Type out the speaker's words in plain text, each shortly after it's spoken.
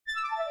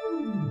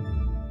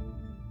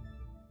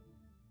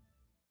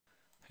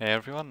Hey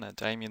everyone,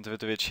 Damien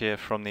Davidovich here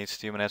from the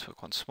Steamer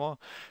Network once more,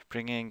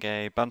 bringing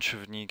a bunch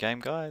of new game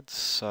guides.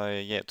 So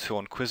yeah, two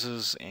on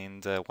quizzes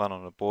and one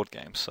on a board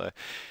game. So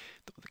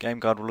the game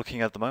guide we're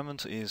looking at the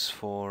moment is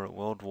for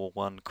World War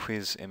One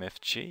Quiz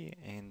MFG,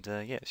 and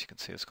yeah, as you can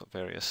see, it's got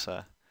various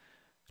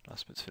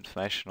nice bits of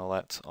information, all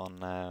that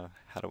on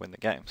how to win the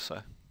game. So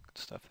good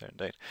stuff there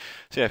indeed.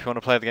 So yeah, if you want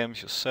to play the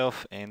games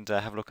yourself and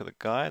have a look at the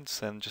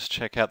guides, then just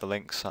check out the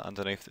links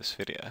underneath this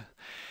video.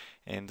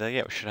 And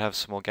yeah, we should have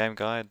some more game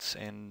guides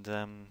and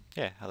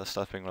yeah, other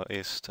stuff being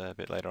released a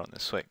bit later on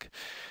this week.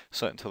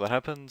 So until that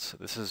happens,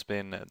 this has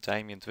been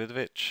Damien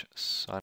Davidovich signing